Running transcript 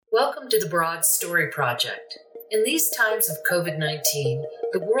Welcome to the Broad Story Project. In these times of COVID-19,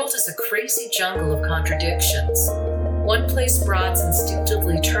 the world is a crazy jungle of contradictions. One place broads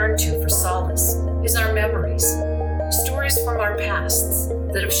instinctively turn to for solace is our memories, stories from our pasts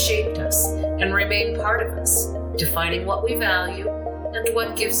that have shaped us and remain part of us, defining what we value and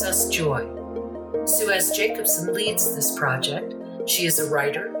what gives us joy. Suez Jacobson leads this project. She is a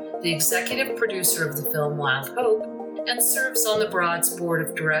writer, the executive producer of the film Wild Hope, and serves on the Broad's board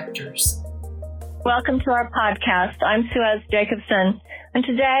of directors. Welcome to our podcast. I'm Suez Jacobson, and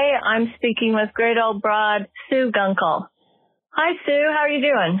today I'm speaking with great old Broad, Sue Gunkel. Hi, Sue. How are you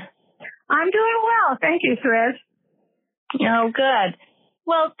doing? I'm doing well. Thank you, Suez. Oh, good.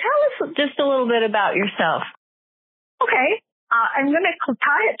 Well, tell us just a little bit about yourself. Okay. I'm going to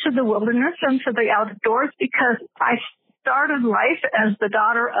tie it to the wilderness and to the outdoors because I started life as the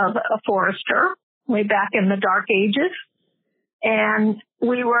daughter of a forester way back in the dark ages. And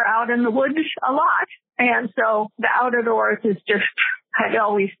we were out in the woods a lot. And so the outdoors had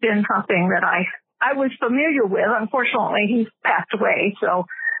always been something that I was familiar with. Unfortunately, he passed away. So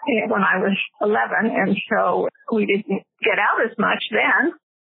when I was 11, and so we didn't get out as much then,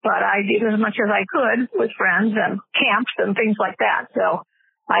 but I did as much as I could with friends and camps and things like that. So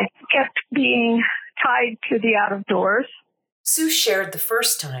I kept being tied to the outdoors. Sue shared the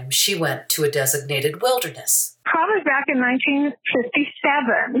first time she went to a designated wilderness. Probably back in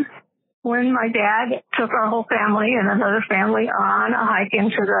 1957, when my dad took our whole family and another family on a hike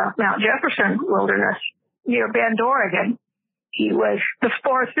into the Mount Jefferson wilderness near Bend, Oregon. He was the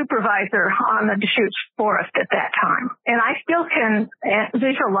forest supervisor on the Deschutes Forest at that time. And I still can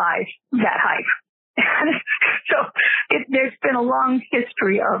visualize that hike. So there's been a long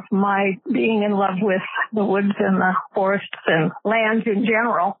history of my being in love with the woods and the forests and lands in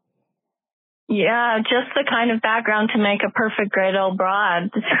general. Yeah, just the kind of background to make a perfect great old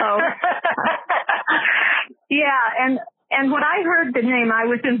broad. So yeah, and when I heard the name, I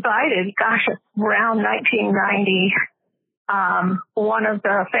was invited, around 1990. One of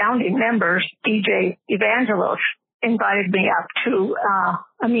the founding members, DJ Evangelos, invited me up to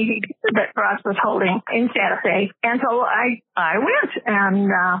a meeting that Broad was holding in Santa Fe. And so I went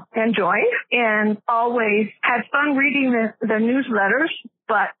and joined and always had fun reading the newsletters,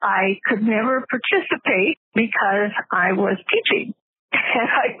 but I could never participate because I was teaching. And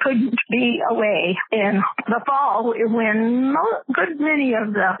I couldn't be away in the fall when a good many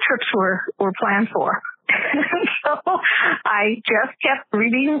of the trips were planned for. So I just kept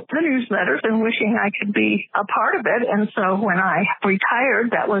reading the newsletters and wishing I could be a part of it. And so when I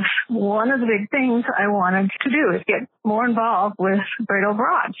retired, that was one of the big things I wanted to do, is get more involved with Great Old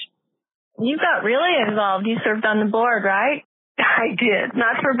Broads. You got really involved. You served on the board, right? I did.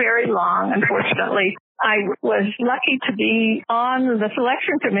 Not for very long, unfortunately. I was lucky to be on the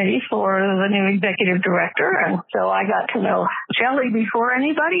selection committee for the new executive director. And so I got to know Shelley before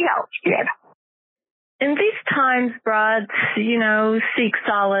anybody else did. In these times, Broads, seek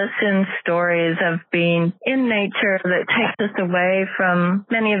solace in stories of being in nature that takes us away from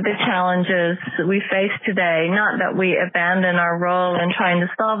many of the challenges that we face today. Not that we abandon our role in trying to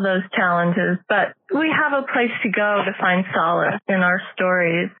solve those challenges, but we have a place to go to find solace in our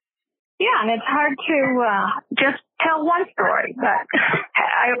stories. Yeah, and it's hard to just tell one story, but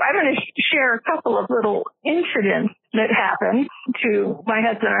I'm going to share a couple of little incidents that happened to my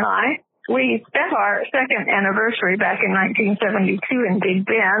husband and I. We spent our second anniversary back in 1972 in Big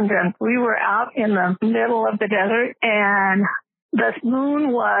Bend, and we were out in the middle of the desert, and the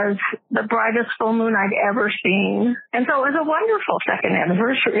moon was the brightest full moon I'd ever seen. And so it was a wonderful second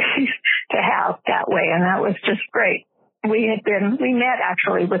anniversary to have that way, and that was just great. We met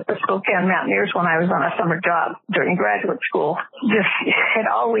actually with the Spokane Mountaineers when I was on a summer job during graduate school. This had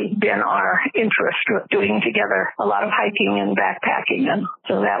always been our interest, doing together a lot of hiking and backpacking, and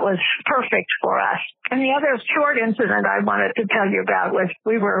so that was perfect for us. And the other short incident I wanted to tell you about was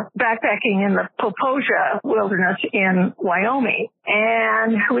we were backpacking in the Poposia Wilderness in Wyoming,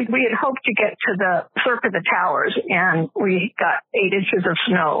 and we had hoped to get to the Cirque of the Towers, and we got 8 inches of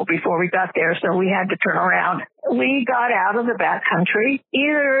snow before we got there, so we had to turn around. We got out of the backcountry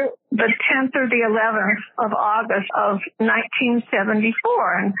either the 10th or the 11th of August of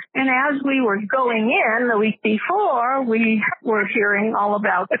 1974. And as we were going in the week before, we were hearing all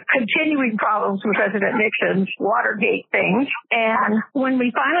about the continuing problems with President Nixon's Watergate things. And when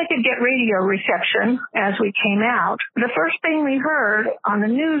we finally could get radio reception as we came out, the first thing we heard on the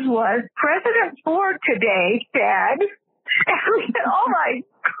news was, President Ford today said, and we said, oh my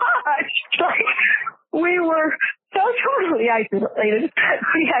gosh, we were So totally isolated.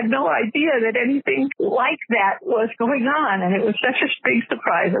 We had no idea that anything like that was going on, and it was such a big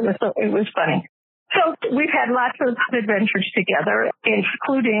surprise. It was funny. So we've had lots of adventures together,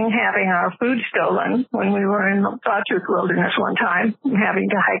 including having our food stolen when we were in the Sawtooth Wilderness one time, having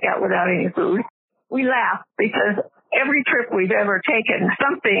to hike out without any food. We laugh because every trip we've ever taken,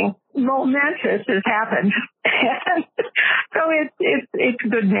 something momentous has happened. So it's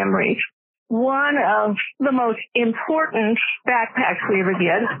good memories. One of the most important backpacks we ever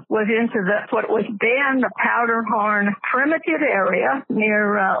did was into what was then the Powderhorn primitive area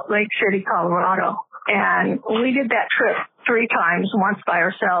near Lake City, Colorado. And we did that trip 3 times, once by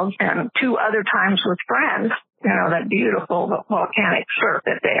ourselves and 2 other times with friends. You know, that beautiful volcanic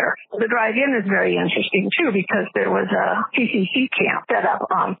circuit there. The drive-in is very interesting, too, because there was a PCC camp set up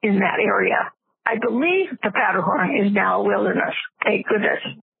in that area. I believe the Powderhorn is now a wilderness. Thank goodness.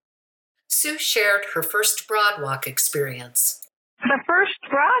 Sue shared her first broad walk experience. The first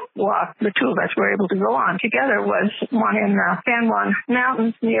broad walk the 2 of us were able to go on together was one in the San Juan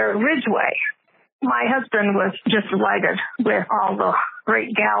Mountains near Ridgeway. My husband was just delighted with all the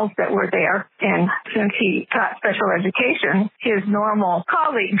great gals that were there, and since he taught special education, his normal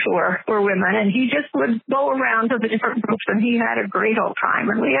colleagues were women, and he just would go around to the different groups, and he had a great old time.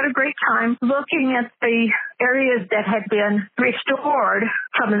 And we had a great time looking at the areas that had been restored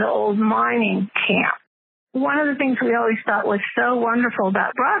from the old mining camp. One of the things we always thought was so wonderful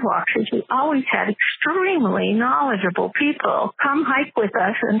about broad walks is we always had extremely knowledgeable people come hike with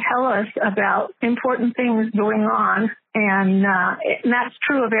us and tell us about important things going on. And that's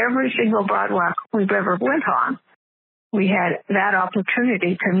true of every single broad walk we've ever went on. We had that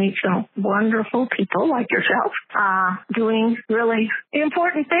opportunity to meet some wonderful people like yourself, doing really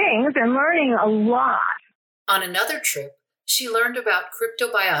important things and learning a lot. On another trip, she learned about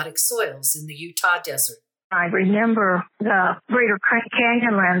cryptobiotic soils in the Utah desert. I remember the Greater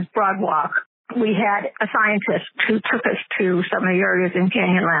Canyonlands Broad Walk. We had a scientist who took us to some of the areas in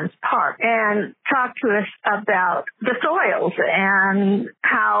Canyonlands Park and talked to us about the soils and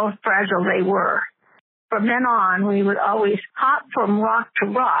how fragile they were. From then on, we would always hop from rock to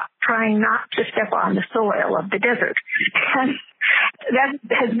rock, trying not to step on the soil of the desert. And that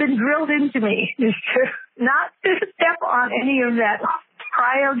has been drilled into me, is to not to step on any of that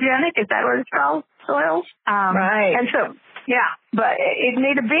cryogenic, is that what it's called? Soils. Right. And so, yeah, but it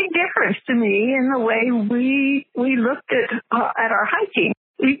made a big difference to me in the way we looked at our hiking.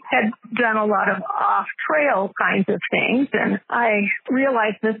 We had done a lot of off-trail kinds of things, and I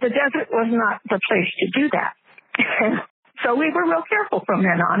realized that the desert was not the place to do that. So we were real careful from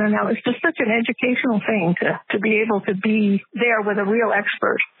then on, and that was just such an educational thing to be able to be there with a real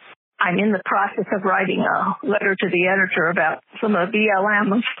expert. I'm in the process of writing a letter to the editor about some of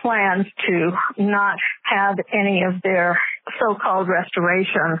BLM's plans to not have any of their so-called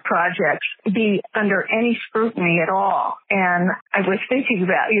restoration projects be under any scrutiny at all. And I was thinking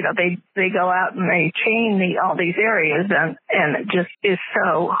about, they go out and they chain all these areas, and it just is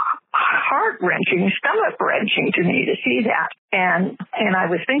so heart-wrenching, stomach-wrenching to me to see that. And I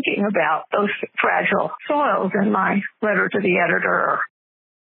was thinking about those fragile soils in my letter to the editor.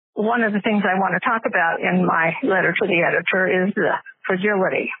 One of the things I want to talk about in my letter to the editor is the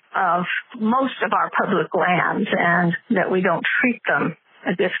fragility of most of our public lands, and that we don't treat them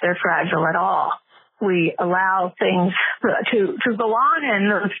as if they're fragile at all. We allow things to go on in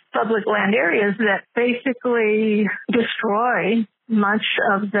those public land areas that basically destroy much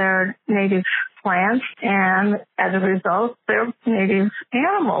of their native plants, and as a result, their native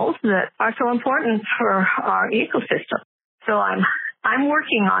animals that are so important for our ecosystem. So I'm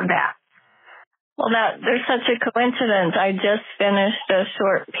working on that. Well, there's such a coincidence. I just finished a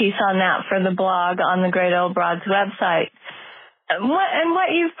short piece on that for the blog on the Great Old Broads website. And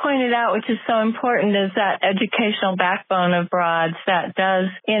what you've pointed out, which is so important, is that educational backbone of Broads that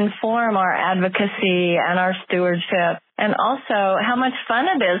does inform our advocacy and our stewardship, and also how much fun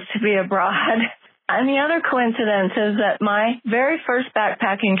it is to be abroad. And the other coincidence is that my very first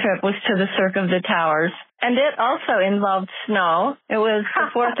backpacking trip was to the Cirque of the Towers, and it also involved snow. It was the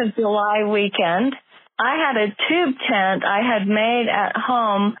 4th of July weekend. I had a tube tent I had made at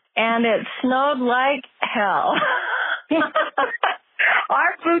home, and it snowed like hell.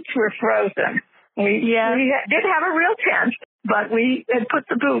 Our boots were frozen. We did have a real tent, but we had put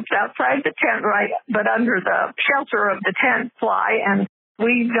the boots outside the tent, but under the shelter of the tent fly, and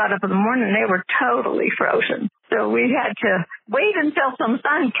we got up in the morning and they were totally frozen. So we had to wait until some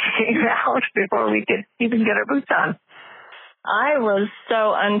sun came out before we could even get our boots on. I was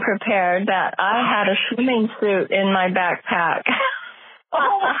so unprepared that I had a swimming suit in my backpack.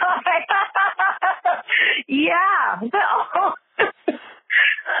 Oh, Yeah. Well,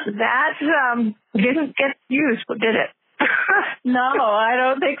 that didn't get used, did it? No, I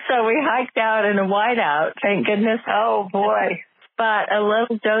don't think so. We hiked out in a whiteout, thank goodness. Oh, boy. But a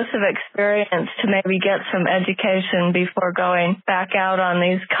little dose of experience to maybe get some education before going back out on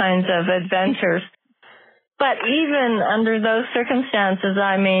these kinds of adventures. But even under those circumstances,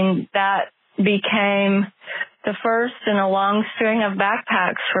 I mean, that became the first in a long string of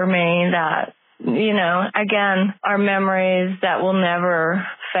backpacks for me that, you know, again, are memories that will never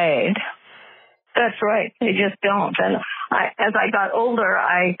fade. That's right. They just don't. And as I got older,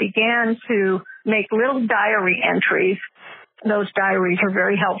 I began to make little diary entries. Those diaries are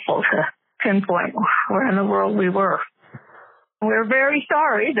very helpful to pinpoint where in the world we were. We're very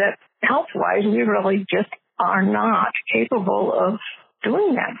sorry that health-wise we really just are not capable of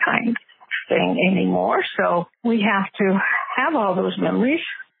doing that kind of thing anymore. So we have to have all those memories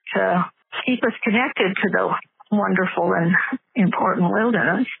to keep us connected to the wonderful and important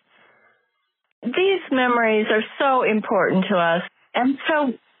wilderness. These memories are so important to us. And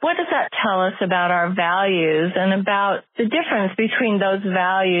so what does that tell us about our values and about the difference between those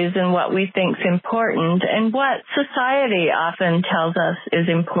values and what we think is important and what society often tells us is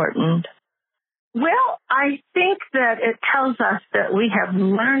important? Well, I think that it tells us that we have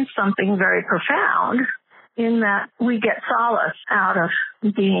learned something very profound in that we get solace out of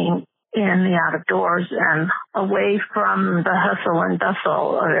being in the out of doors and away from the hustle and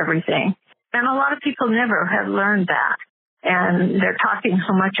bustle of everything. And a lot of people never have learned that. And they're talking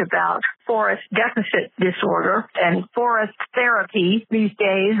so much about forest deficit disorder and forest therapy these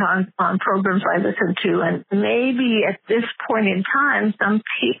days on programs I listen to. And maybe at this point in time, some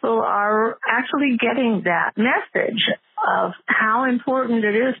people are actually getting that message of how important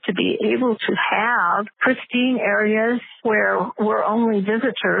it is to be able to have pristine areas where we're only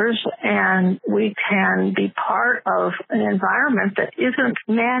visitors and we can be part of an environment that isn't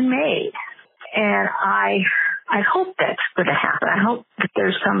man-made. And I hope that's going to happen. I hope that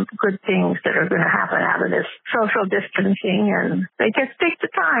there's some good things that are going to happen out of this social distancing, and they just take the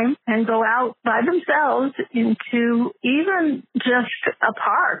time and go out by themselves into even just a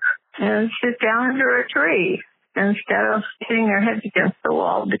park and sit down under a tree instead of hitting their heads against the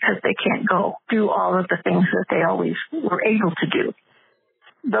wall because they can't go do all of the things that they always were able to do.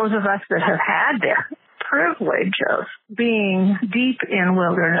 Those of us that have had the privilege of being deep in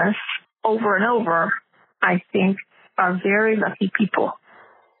wilderness over and over, I think, are very lucky people.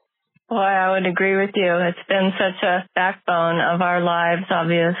 Boy, I would agree with you. It's been such a backbone of our lives,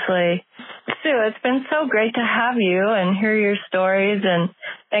 obviously. Sue, it's been so great to have you and hear your stories, and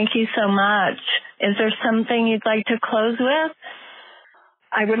thank you so much. Is there something you'd like to close with?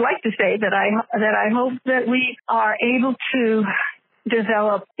 I would like to say that I hope that we are able to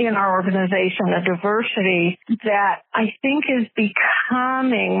develop in our organization a diversity that I think is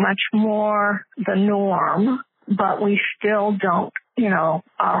becoming much more the norm, but we still don't,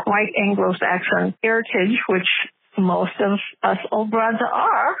 our white Anglo-Saxon heritage, which most of us old broads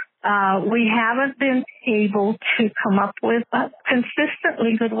are, we haven't been able to come up with a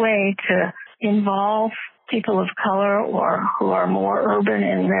consistently good way to involve people of color or who are more urban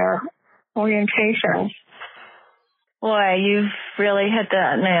in their orientations. Boy, you've really hit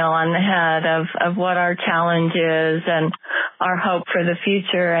that nail on the head of what our challenge is and our hope for the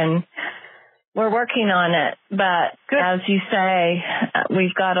future. And we're working on it. But as you say,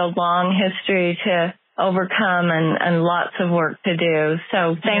 we've got a long history to overcome and lots of work to do.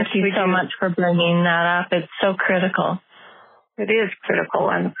 So thank you so much for bringing that up. It's so critical. It is critical.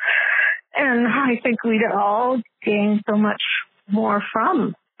 And I think we'd all gain so much more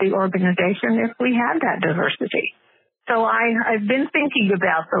from the organization if we had that diversity. So I've been thinking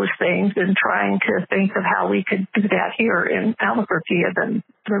about those things and trying to think of how we could do that here in Albuquerque and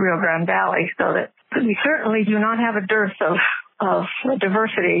the Rio Grande Valley so that we certainly do not have a dearth of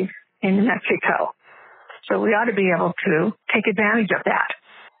diversity in New Mexico. So we ought to be able to take advantage of that.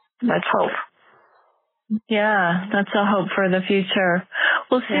 Let's hope. Yeah, that's a hope for the future.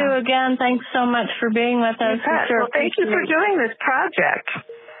 Well, Sue, again, thanks so much for being with us. Well, thank you for doing this project.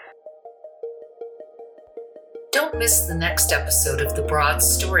 Don't miss the next episode of the Broad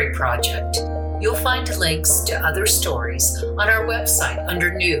Story Project. You'll find links to other stories on our website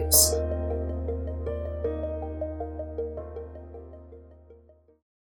under News,